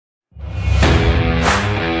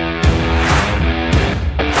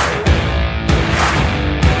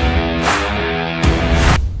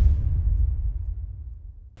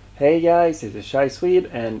Hey guys, it is Shy Swede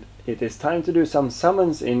and it is time to do some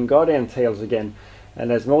summons in Guardian Tales again.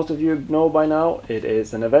 And as most of you know by now, it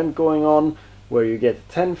is an event going on where you get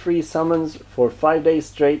 10 free summons for 5 days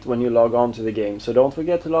straight when you log on to the game. So don't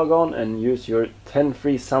forget to log on and use your 10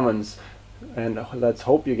 free summons, and let's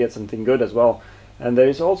hope you get something good as well. And there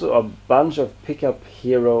is also a bunch of pickup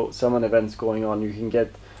hero summon events going on. You can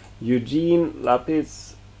get Eugene,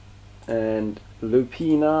 Lapis and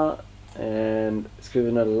Lupina and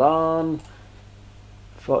Scrivener Lan,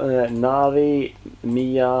 Nari,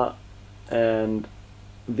 Mia and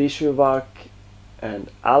Vishuvak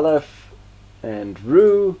and Aleph and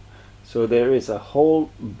Rue. So there is a whole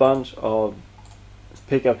bunch of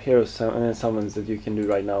pickup hero summons that you can do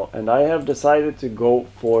right now, and I have decided to go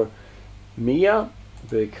for Mia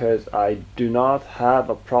because I do not have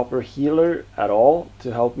a proper healer at all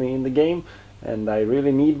to help me in the game, and I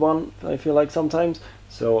really need one, I feel like sometimes.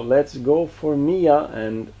 So let's go for Mia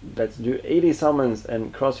and let's do 80 summons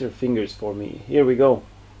and cross your fingers for me. Here we go.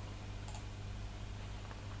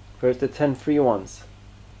 First the 10 free ones.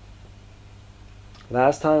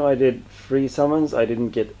 Last time I did free summons I didn't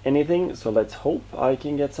get anything, so let's hope I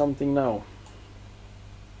can get something now.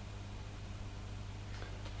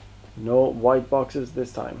 No white boxes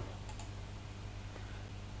this time.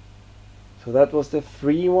 So that was the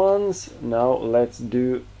free ones. Now let's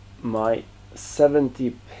do my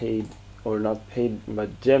 70 paid, or not paid,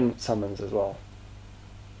 but gem summons as well.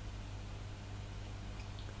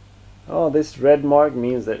 Oh, this red mark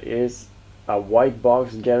means there is a white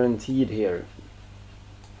box guaranteed here.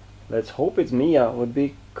 Let's hope it's Mia. Would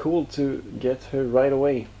be cool to get her right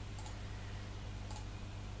away.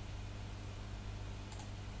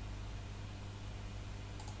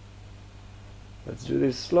 Let's do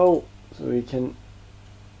this slow so we can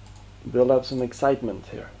build up some excitement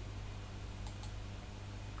here.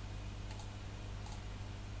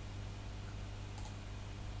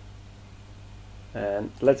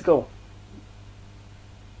 And let's go.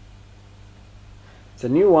 It's a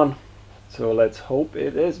new one, so let's hope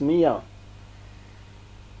it is Mia.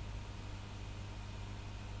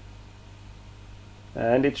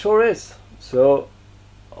 And it sure is. So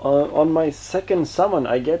on my second summon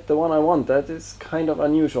I get the one I want. That is kind of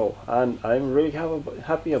unusual, and I'm really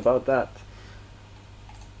happy about that.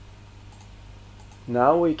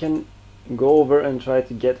 Now we can go over and try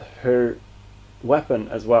to get her weapon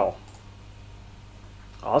as well.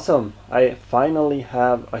 Awesome! I finally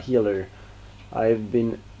have a healer. I've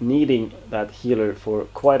been needing that healer for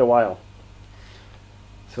quite a while.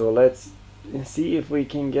 So let's see if we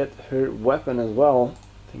can get her weapon as well.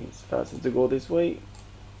 I think it's faster to go this way.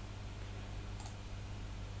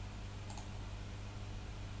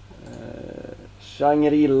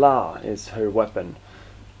 Shangri-La is her weapon.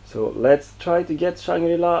 So let's try to get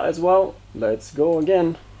Shangri-La as well. Let's go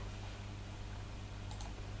again.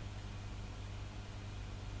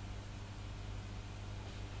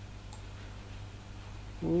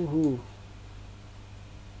 Woohoo.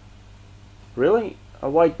 Really? A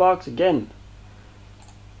white box again?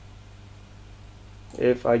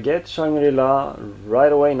 If I get Shangri-La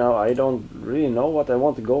right away now, I don't really know what I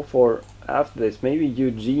want to go for after this. Maybe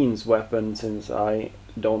Eugene's weapon, since I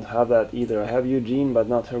don't have that either. I have Eugene but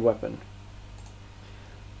not her weapon.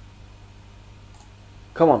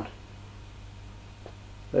 Come on.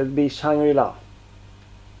 Let's be Shangri-La.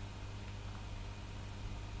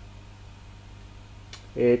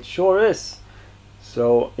 It sure is.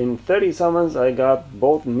 So in 30 summons I got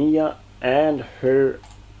both Mia and her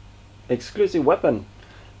exclusive weapon.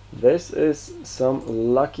 This is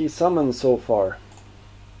some lucky summons so far.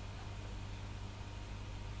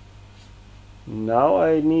 Now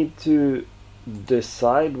I need to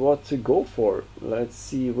decide what to go for. Let's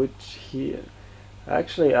see which here.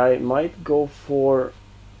 Actually, I might go for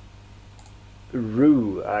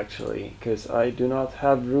Rue, actually, because I do not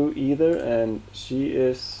have Rue either, and she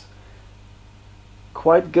is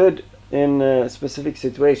quite good in specific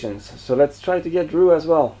situations. So let's try to get Rue as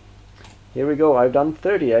well. Here we go. I've done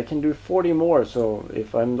 30. I can do 40 more, so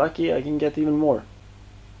if I'm lucky I can get even more.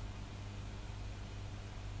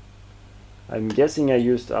 I'm guessing I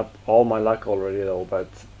used up all my luck already though, but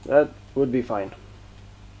that would be fine.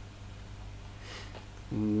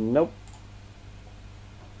 Nope.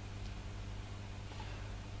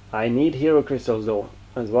 I need hero crystals though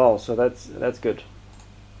as well, so that's good.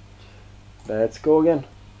 Let's go again.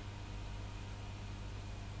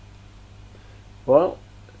 Well,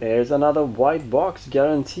 there's another white box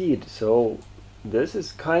guaranteed, so this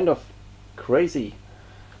is kind of crazy.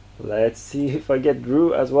 Let's see if I get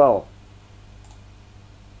Rue as well.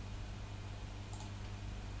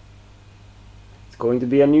 It's going to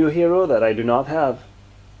be a new hero that I do not have.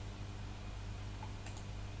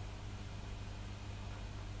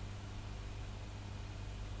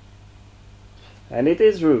 And it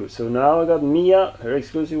is Rue. So now I got Mia, her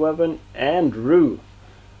exclusive weapon, and Rue.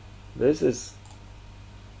 This is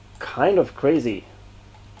kind of crazy.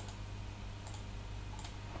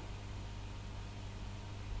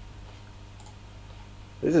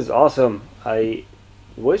 This is awesome. I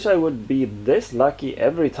wish I would be this lucky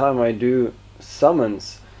every time I do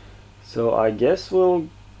summons. So I guess we'll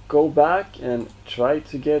go back and try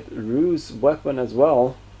to get Rue's weapon as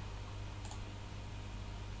well.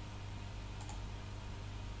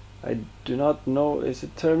 I do not know, is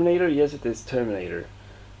it Terminator? Yes, it is Terminator.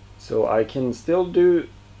 So I can still do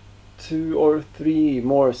 2 or 3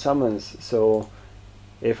 more summons. So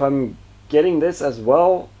if I'm getting this as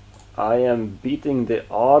well, I am beating the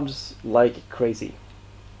odds like crazy.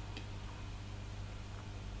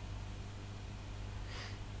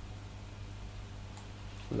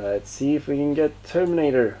 Let's see if we can get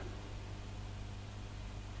Terminator.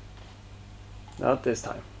 Not this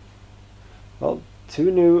time. Well, 2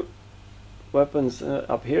 new weapons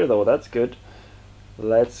up here though, that's good.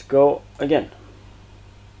 Let's go again.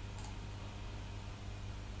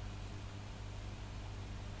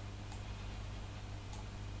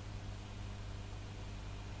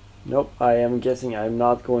 Nope, I am guessing I'm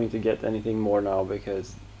not going to get anything more now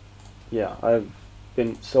because, yeah, I've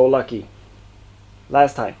been so lucky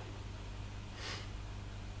last time.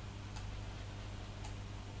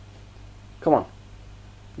 Come on.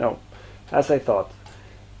 No, as I thought.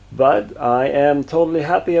 But I am totally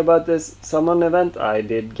happy about this summon event. I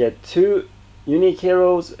did get 2 unique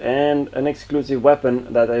heroes and an exclusive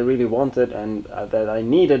weapon that I really wanted and that I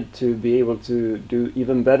needed to be able to do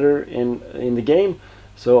even better in the game.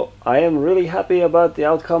 So I am really happy about the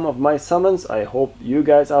outcome of my summons. I hope you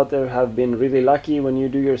guys out there have been really lucky when you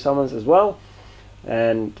do your summons as well.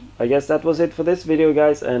 And I guess that was it for this video,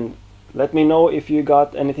 guys, and let me know if you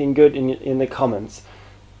got anything good in the comments.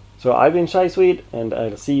 So I've been Shy Swede, and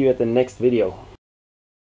I'll see you at the next video.